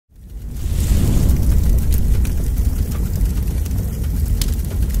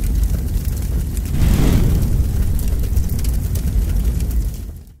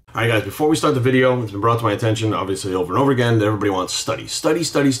All right, guys, before we start the video, it's been brought to my attention, obviously over and over again, that everybody wants studies.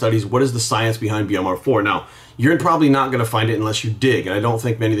 Studies. What is the science behind BMR4? Now, you're probably not going to find it unless you dig, and I don't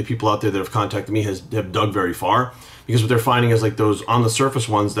think many of the people out there that have contacted me have dug very far, because what they're finding is like those on the surface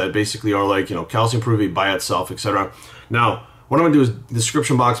ones that basically are like, you know, calcium pyruvate by itself, etc. Now, what I'm going to do is the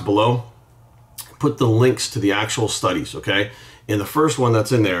description box below, put the links to the actual studies, okay? And the first one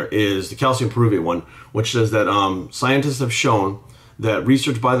that's in there is the calcium pyruvate one, which says that scientists have shown that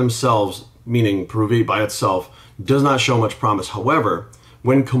research by themselves, meaning pyruvate by itself, does not show much promise. However,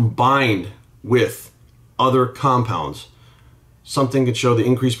 when combined with other compounds, something could show the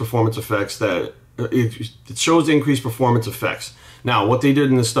increased performance effects that it shows the increased performance effects. Now, what they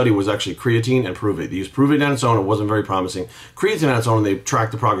did in this study was actually creatine and pyruvate. They used pyruvate on its own, it wasn't very promising. Creatine on its own, and they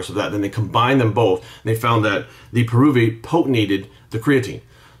tracked the progress of that. Then they combined them both, and they found that the pyruvate potentated the creatine.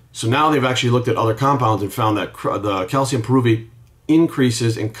 So now they've actually looked at other compounds and found that the calcium pyruvate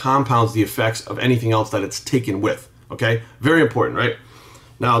increases and compounds the effects of anything else that it's taken with, okay? Very important, right?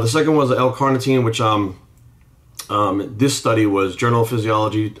 Now, the second was the L-carnitine, which this study was Journal of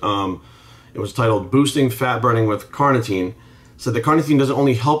Physiology. It was titled Boosting Fat Burning with Carnitine. Said that carnitine doesn't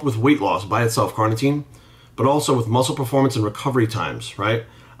only help with weight loss by itself, carnitine, but also with muscle performance and recovery times, right?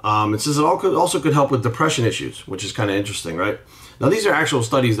 It says it also could help with depression issues, which is kind of interesting, right? Now, these are actual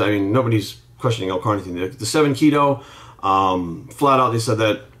studies that, I mean, nobody's questioning L-carnitine. The 7 keto, flat out, they said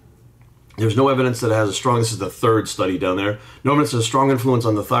that there's no evidence that it has a strong, this is the third study down there, no evidence of a strong influence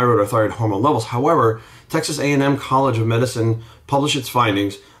on the thyroid or thyroid hormone levels. However, Texas A&M College of Medicine published its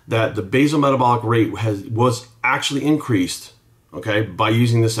findings that the basal metabolic rate was actually increased, okay, by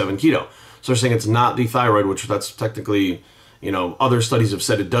using the 7 keto. So they're saying it's not the thyroid, which that's technically, you know, other studies have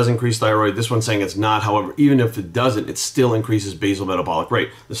said it does increase thyroid. This one's saying it's not. However, even if it doesn't, it still increases basal metabolic rate.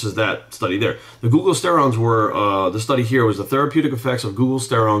 This is that study there. The Guggulsterones were, the study here was the therapeutic effects of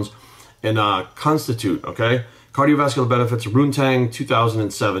Guggulsterones and Constituent, okay? Cardiovascular Benefits, Ruitang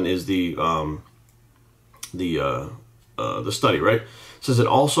 2007 is the study, right? It says it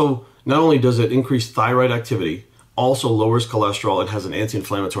also, not only does it increase thyroid activity, also lowers cholesterol and has an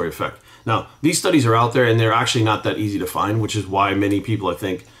anti-inflammatory effect. Now, these studies are out there and they're actually not that easy to find, which is why many people, I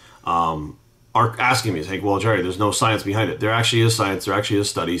think, are asking me, saying, well, Jerry, there's no science behind it. There actually is science, there actually is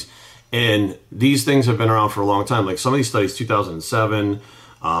studies, and these things have been around for a long time. Like some of these studies, 2007,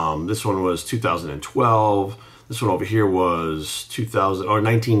 this one was 2012, this one over here was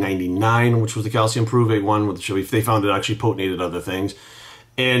 1999, which was the calcium pyruvate one, which they found it actually potentated other things.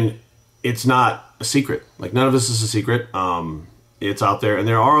 And it's not a secret. Like, none of this is a secret. It's out there, and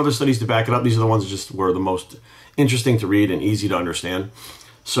there are other studies to back it up. These are the ones that just were the most interesting to read and easy to understand.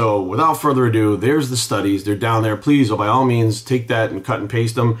 So without further ado, there's the studies. They're down there. Please, by all means, take that and cut and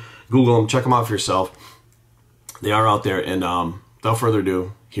paste them, Google them, check them out for yourself. They are out there, and without further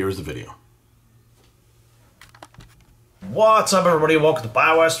ado, here's the video. What's up, everybody? Welcome to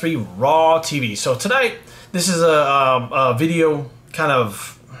BioS3 Raw TV. So today, this is a video kind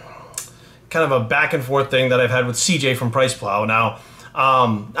of a back and forth thing that I've had with CJ from Plow. Now,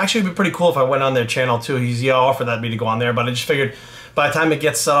 actually, it'd be pretty cool if I went on their channel too. He's offered that me to go on there, but I just figured by the time it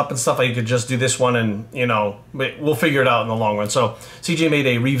gets set up and stuff, I could just do this one, and you know, we'll figure it out in the long run. So CJ made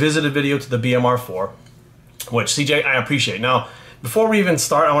a revisited video to the BMR4, which CJ, I appreciate. Now, before we even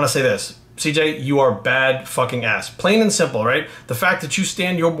start, I want to say this. CJ, you are bad fucking ass. Plain and simple, right? The fact that you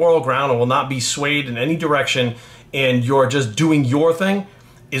stand your moral ground and will not be swayed in any direction, and you're just doing your thing,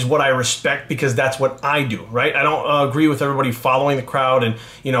 is what I respect, because that's what I do, right? I don't agree with everybody following the crowd and,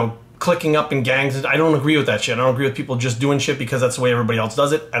 you know, clicking up in gangs. I don't agree with that shit. I don't agree with people just doing shit because that's the way everybody else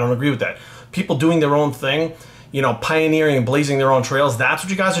does it. I don't agree with that. People doing their own thing, you know, pioneering and blazing their own trails, that's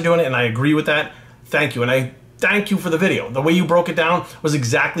what you guys are doing, and I agree with that. Thank you, and I thank you for the video. The way you broke it down was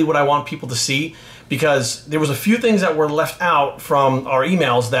exactly what I want people to see, because there was a few things that were left out from our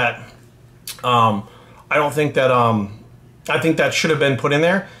emails that I don't think that I think that should have been put in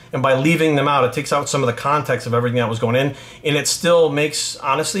there, and by leaving them out, it takes out some of the context of everything that was going in, and it still makes,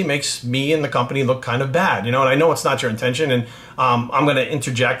 honestly, makes me and the company look kind of bad, you know, and I know it's not your intention, and I'm going to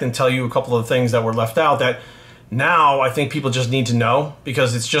interject and tell you a couple of things that were left out that now I think people just need to know,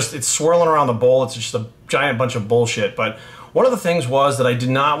 because it's swirling around the bowl. It's just a giant bunch of bullshit. But one of the things was that I did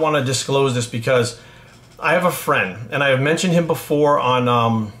not want to disclose this, because I have a friend, and I have mentioned him before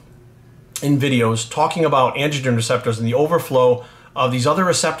on in videos talking about androgen receptors and the overflow of these other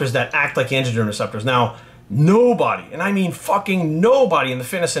receptors that act like androgen receptors. Now, nobody, and I mean fucking nobody in the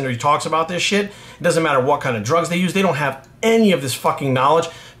fitness industry talks about this shit. It doesn't matter what kind of drugs they use. They don't have any of this fucking knowledge,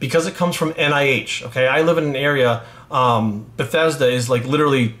 because it comes from NIH, okay? I live in an area, Bethesda is like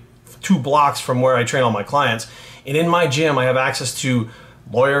literally 2 blocks from where I train all my clients. And in my gym, I have access to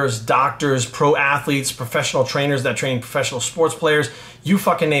lawyers, doctors, pro athletes, professional trainers that train professional sports players, you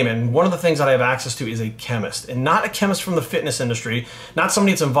fucking name it. And one of the things that I have access to is a chemist, and not a chemist from the fitness industry, not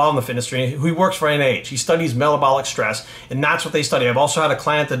somebody that's involved in the fitness industry, who works for NIH. He studies metabolic stress, and that's what they study. I've also had a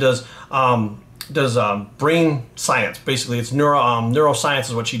client that does brain science. Basically, it's neuroscience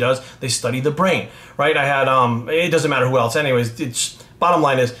is what she does. They study the brain, right? I had, it doesn't matter who else. Anyways, it's, bottom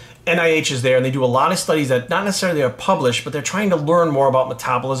line is, NIH is there, and they do a lot of studies that not necessarily are published, but they're trying to learn more about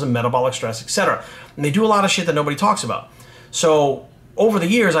metabolism, metabolic stress, etc. And they do a lot of shit that nobody talks about. So over the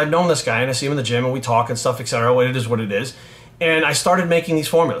years, I've known this guy, and I see him in the gym, and we talk and stuff, etc. It is what it is. And I started making these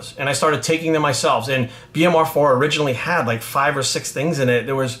formulas, and I started taking them myself. And BMR4 originally had like 5 or 6 things in it.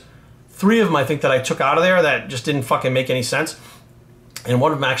 There was 3 of them, I think, that I took out of there that just didn't fucking make any sense. And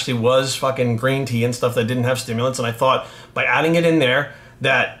one of them actually was fucking green tea and stuff that didn't have stimulants. And I thought by adding it in there,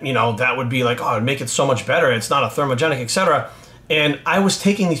 that, you know, that would be like, oh, it'd make it so much better. It's not a thermogenic, etc. And I was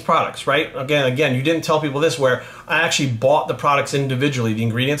taking these products, right? Again, you didn't tell people this, where I actually bought the products individually, the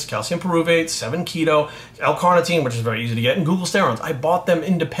ingredients, calcium pyruvate, 7-keto, L-carnitine, which is very easy to get, and Guggulsterones. I bought them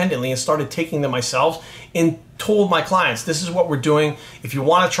independently and started taking them myself and told my clients, this is what we're doing. If you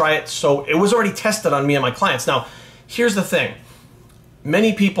want to try it. So it was already tested on me and my clients. Now, here's the thing.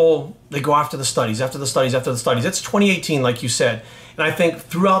 Many people, they go after the studies, after the studies, after the studies. It's 2018, like you said. And I think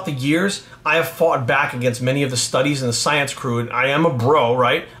throughout the years, I have fought back against many of the studies and the science crew. And I am a bro,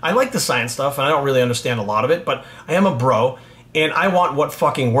 right? I like the science stuff, and I don't really understand a lot of it, but I am a bro, and I want what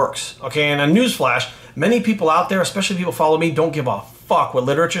fucking works, okay? And a newsflash, many people out there, especially people who follow me, don't give a fuck what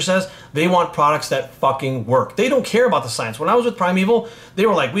literature says. They want products that fucking work. They don't care about the science. When I was with Primeval, they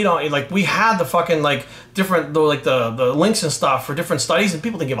were like, we don't, like, we had the fucking, like, different, like, the links and stuff for different studies, and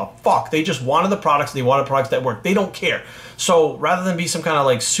people didn't give a fuck. They just wanted the products, they wanted products that work. They don't care. So rather than be some kind of,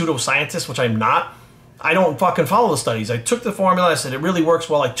 like, pseudoscientist, which I'm not, I don't fucking follow the studies. I took the formula, I said it really works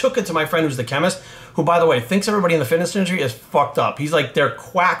well. I took it to my friend who's the chemist, who, by the way, thinks everybody in the fitness industry is fucked up. He's like, they're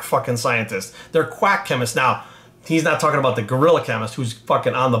quack fucking scientists. They're quack chemists. Now, he's not talking about the gorilla chemist who's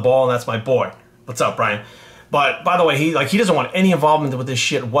fucking on the ball, and that's my boy. What's up, Brian? But by the way, he doesn't want any involvement with this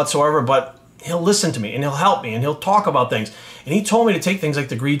shit whatsoever, but he'll listen to me, and he'll help me, and he'll talk about things. And he told me to take things like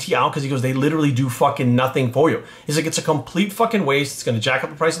the green tea out, because he goes, they literally do fucking nothing for you. He's like, it's a complete fucking waste. It's going to jack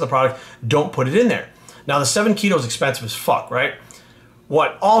up the price of the product. Don't put it in there. Now, the 7-keto is expensive as fuck, right?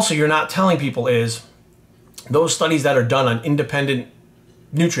 What also you're not telling people is those studies that are done on independent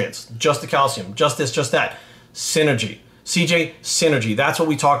nutrients, just the calcium, just this, just that, synergy. CJ, synergy. That's what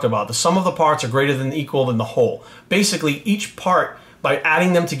we talked about. The sum of the parts are greater than equal than the whole. Basically, each part, by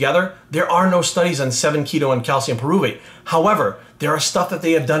adding them together, there are no studies on 7-keto and calcium pyruvate. However, there are stuff that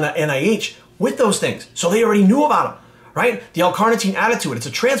they have done at NIH with those things. So they already knew about them. Right? The L-carnitine added to it. It's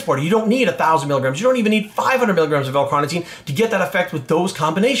a transporter. You don't need 1,000 milligrams. You don't even need 500 milligrams of L-carnitine to get that effect with those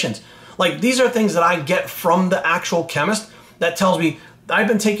combinations. Like, these are things that I get from the actual chemist that tells me, I've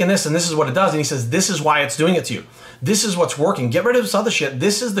been taking this and this is what it does. And he says, this is why it's doing it to you. This is what's working. Get rid of this other shit.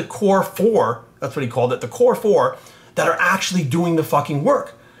 This is the core 4, that's what he called it, the core 4 that are actually doing the fucking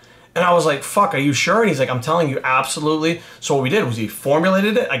work. And I was like, fuck, are you sure? And he's like, I'm telling you, absolutely. So what we did was he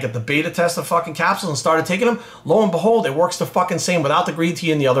formulated it. I get the beta test of fucking capsules and started taking them. Lo and behold, it works the fucking same without the green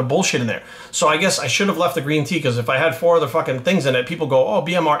tea and the other bullshit in there. So I guess I should have left the green tea, because if I had 4 other fucking things in it, people go, oh,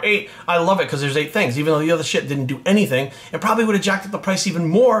 BMR 8, I love it because there's 8 things, even though the other shit didn't do anything. It probably would have jacked up the price even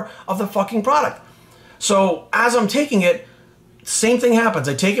more of the fucking product. So as I'm taking it, same thing happens.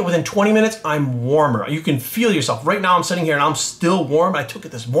 I take it within 20 minutes, I'm warmer. You can feel yourself. Right now I'm sitting here and I'm still warm. I took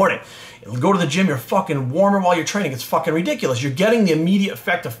it this morning. Go to the gym, you're fucking warmer while you're training. It's fucking ridiculous. You're getting the immediate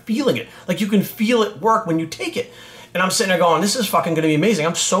effect of feeling it. Like, you can feel it work when you take it. And I'm sitting there going, this is fucking gonna be amazing.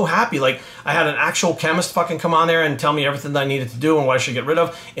 I'm so happy. Like, I had an actual chemist fucking come on there and tell me everything that I needed to do and what I should get rid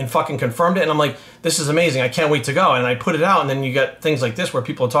of, and fucking confirmed it. And I'm like, this is amazing. I can't wait to go. And I put it out, and then you get things like this where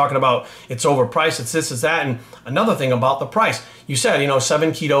people are talking about it's overpriced, it's this, it's that. And another thing about the price, you said, you know,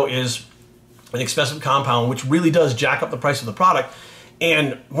 7-keto is an expensive compound, which really does jack up the price of the product.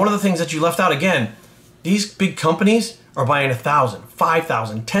 And one of the things that you left out, again, these big companies are buying 1,000,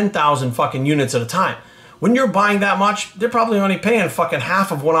 5,000, 10,000 fucking units at a time. When you're buying that much, they're probably only paying fucking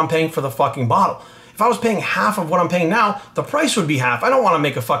half of what I'm paying for the fucking bottle. If I was paying half of what I'm paying now, the price would be half. I don't want to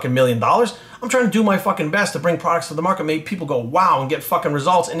make a fucking $1 million. I'm trying to do my fucking best to bring products to the market, make people go wow and get fucking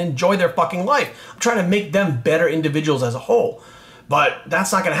results and enjoy their fucking life. I'm trying to make them better individuals as a whole. But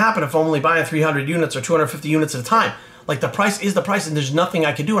that's not going to happen if I'm only buying 300 units or 250 units at a time. Like, the price is the price, and there's nothing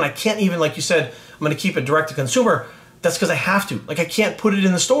I can do. And I can't even, like you said, I'm going to keep it direct to consumer. That's because I have to. Like, I can't put it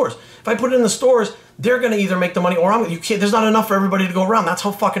in the stores. If I put it in the stores, they're going to either make the money or you can't. There's not enough for everybody to go around. That's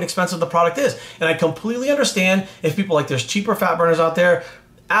how fucking expensive the product is. And I completely understand if people, like, there's cheaper fat burners out there,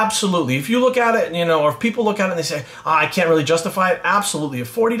 Absolutely. If you look at it, or if people look at it and they say, I can't really justify it, absolutely.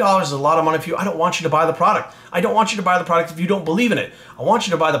 If $40 is a lot of money for you, I don't want you to buy the product. I don't want you to buy the product if you don't believe in it. I want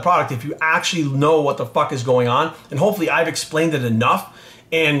you to buy the product if you actually know what the fuck is going on. And hopefully I've explained it enough.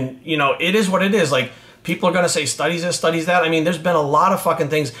 And, it is what it is. Like, people are going to say studies this, studies that. I mean, there's been a lot of fucking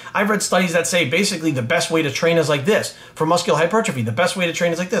things. I've read studies that say basically the best way to train is like this. For muscular hypertrophy, the best way to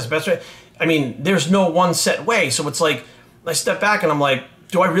train is like this. Best way. I mean, there's no one set way. So it's like, I step back and I'm like,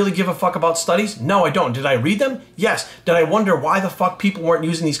 do I really give a fuck about studies? No, I don't. Did I read them? Yes. Did I wonder why the fuck people weren't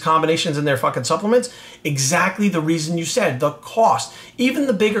using these combinations in their fucking supplements? Exactly the reason you said, the cost. Even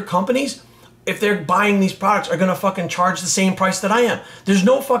the bigger companies, if they're buying these products, are gonna fucking charge the same price that I am. There's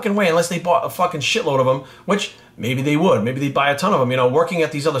no fucking way, unless they bought a fucking shitload of them, which maybe they would. Maybe they'd buy a ton of them. Working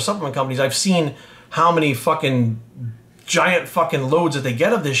at these other supplement companies, I've seen how many fucking giant fucking loads that they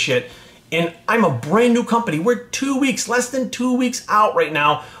get of this shit. And I'm a brand new company. We're 2 weeks, less than 2 weeks out right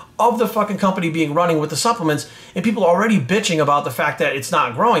now of the fucking company being running with the supplements, and people are already bitching about the fact that it's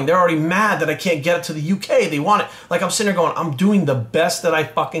not growing. They're already mad that I can't get it to the UK. They want it. Like, I'm sitting there going, I'm doing the best that I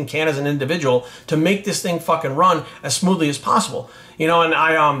fucking can as an individual to make this thing fucking run as smoothly as possible. And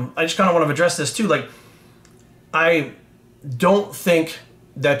I just kind of want to address this too. Like, I don't think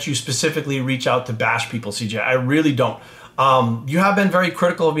that you specifically reach out to bash people, CJ. I really don't. You have been very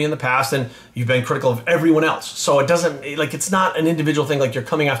critical of me in the past, and you've been critical of everyone else. So it doesn't, like, it's not an individual thing, like you're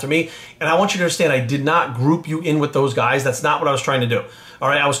coming after me. And I want you to understand, I did not group you in with those guys. That's not what I was trying to do. All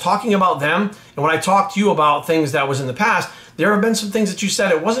right, I was talking about them. And when I talked to you about things that was in the past, there have been some things that you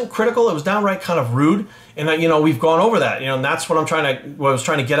said. It wasn't critical. It was downright kind of rude. And we've gone over that, and that's what I was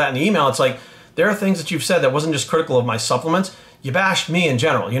trying to get at in the email. It's like, there are things that you've said that wasn't just critical of my supplements. You bashed me in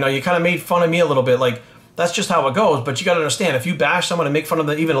general. You kind of made fun of me a little bit. Like, that's just how it goes. But you got to understand, if you bash someone and make fun of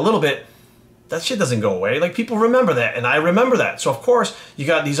them even a little bit, that shit doesn't go away. Like, people remember that, and I remember that. So, of course, you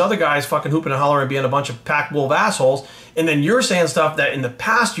got these other guys fucking hooping and hollering and being a bunch of pack wolf assholes, and then you're saying stuff that in the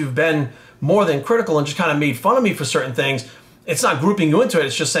past you've been more than critical and just kind of made fun of me for certain things. It's not grouping you into it.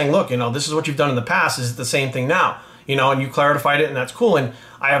 It's just saying, look, this is what you've done in the past. Is it the same thing now? And you clarified it, and that's cool. And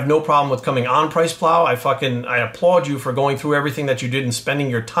I have no problem with coming on Price Plow. I applaud you for going through everything that you did and spending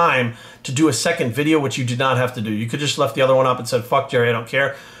your time to do a second video, which you did not have to do. You could just left the other one up and said, fuck Jerry, I don't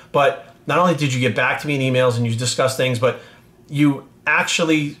care. But not only did you get back to me in emails and you discussed things, but you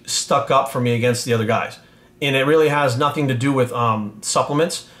actually stuck up for me against the other guys. And it really has nothing to do with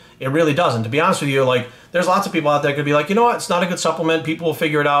supplements. It really doesn't. To be honest with you, like, there's lots of people out there that could be like, you know what, it's not a good supplement. People will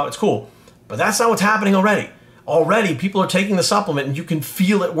figure it out. It's cool. But that's not what's happening already. Already, people are taking the supplement and you can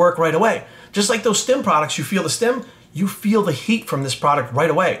feel it work right away. Just like those stim products, you feel the stim, you feel the heat from this product right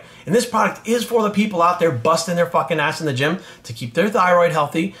away. And this product is for the people out there busting their fucking ass in the gym to keep their thyroid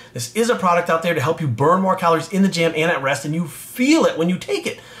healthy. This is a product out there to help you burn more calories in the gym and at rest, and you feel it when you take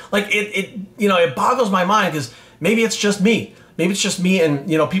it. Like, it boggles my mind, because maybe it's just me. Maybe it's just me and,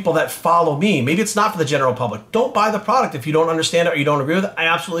 people that follow me. Maybe it's not for the general public. Don't buy the product if you don't understand it or you don't agree with it.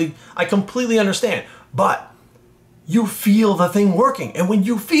 I completely understand. But you feel the thing working. And when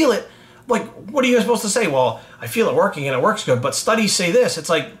you feel it, like, what are you supposed to say? Well, I feel it working and it works good, but studies say this. It's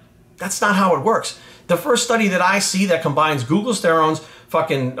like, that's not how it works. The first study that I see that combines Guggulsterone's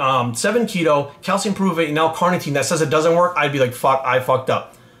fucking 7 keto, calcium pyruvate, and now carnitine that says it doesn't work, I'd be like, fuck, I fucked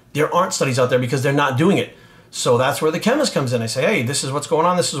up. There aren't studies out there because they're not doing it. So that's where the chemist comes in. I say, hey, this is what's going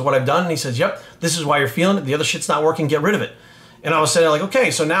on. This is what I've done. And he says, yep, this is why you're feeling it. The other shit's not working. Get rid of it. And I was saying, like, okay,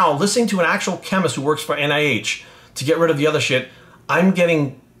 so now listening to an actual chemist who works for NIH to get rid of the other shit, I'm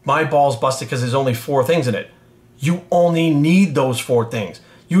getting my balls busted because there's only 4 things in it. You only need those 4 things.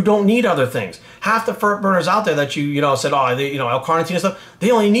 You don't need other things. Half the fat burners out there that you said, oh, they, L-carnitine and stuff,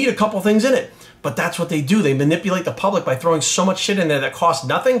 they only need a couple things in it. But that's what they do. They manipulate the public by throwing so much shit in there that costs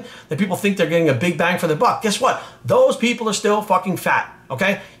nothing that people think they're getting a big bang for their buck. Guess what? Those people are still fucking fat,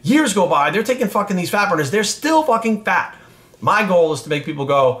 okay? Years go by, they're taking fucking these fat burners, they're still fucking fat. My goal is to make people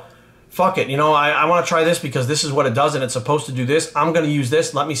go, fuck it, I want to try this because this is what it does and it's supposed to do this. I'm going to use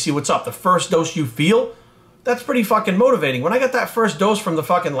this. Let me see what's up. The first dose you feel, that's pretty fucking motivating. When I got that first dose from the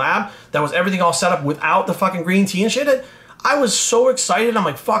fucking lab, that was everything all set up without the fucking green tea and shit, I was so excited. I'm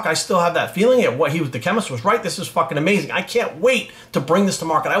like, fuck, I still have that feeling. The chemist was right. This is fucking amazing. I can't wait to bring this to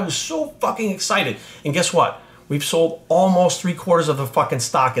market. I was so fucking excited. And guess what? We've sold almost 3/4 of the fucking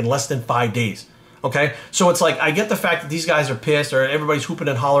stock in less than 5 days. Okay, so it's like, I get the fact that these guys are pissed or everybody's hooping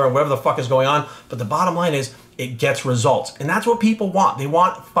and hollering, whatever the fuck is going on, but the bottom line is it gets results. And that's what people want. They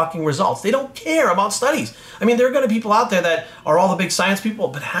want fucking results. They don't care about studies. I mean, there are going to be people out there that are all the big science people,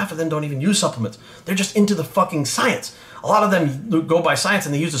 but half of them don't even use supplements. They're just into the fucking science. A lot of them go by science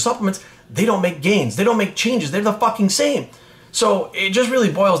and they use the supplements. They don't make gains. They don't make changes. They're the fucking same. So it just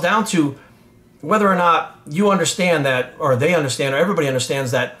really boils down to whether or not you understand that, or they understand, or everybody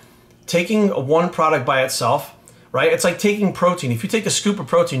understands that taking one product by itself, right? It's like taking protein. If you take a scoop of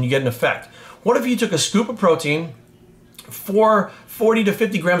protein, you get an effect. What if you took a scoop of protein, 40 to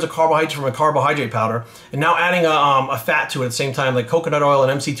 50 grams of carbohydrates from a carbohydrate powder, and now adding a fat to it at the same time, like coconut oil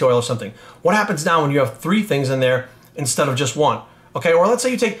and MCT oil or something? What happens now when you have 3 things in there instead of just 1? Okay, or let's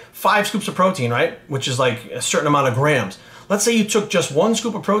say you take 5 scoops of protein, right? Which is like a certain amount of grams. Let's say you took just 1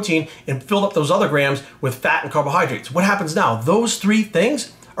 scoop of protein and filled up those other grams with fat and carbohydrates. What happens now? Those 3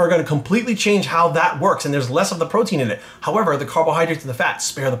 things are going to completely change how that works, and there's less of the protein in it. However, the carbohydrates and the fat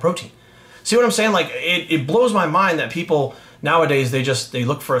spare the protein. See what I'm saying? Like, it blows my mind that people nowadays, they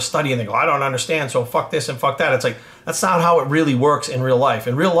look for a study and they go, I don't understand, so fuck this and fuck that. It's like, that's not how it really works in real life.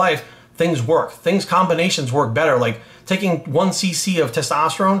 In real life, things work. Combinations work better. Like taking 1 cc of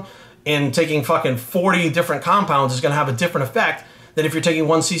testosterone and taking fucking 40 different compounds is going to have a different effect than if you're taking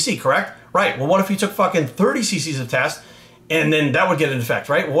 1 cc, correct? Right. Well, what if you took fucking 30 cc's of test and then that would get an effect,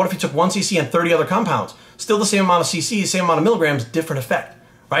 right? Well, what if you took 1 cc and 30 other compounds? Still the same amount of cc, same amount of milligrams, different effect,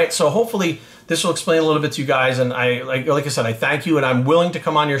 right? So hopefully this will explain a little bit to you guys. And like I said, I thank you, and I'm willing to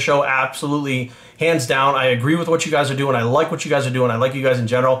come on your show. Absolutely, hands down. I agree with what you guys are doing. I like what you guys are doing. I like you guys in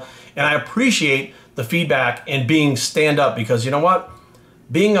general. And I appreciate the feedback and being stand up, because you know what?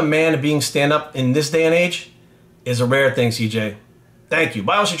 Being a man and being stand up in this day and age is a rare thing, CJ. Thank you.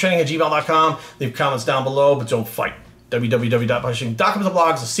 BioShareTraining@gmail.com. Leave comments down below, but don't fight. www.bioshare.com is the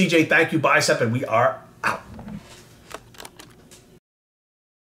blogs. CJ, thank you, Bicep, and we are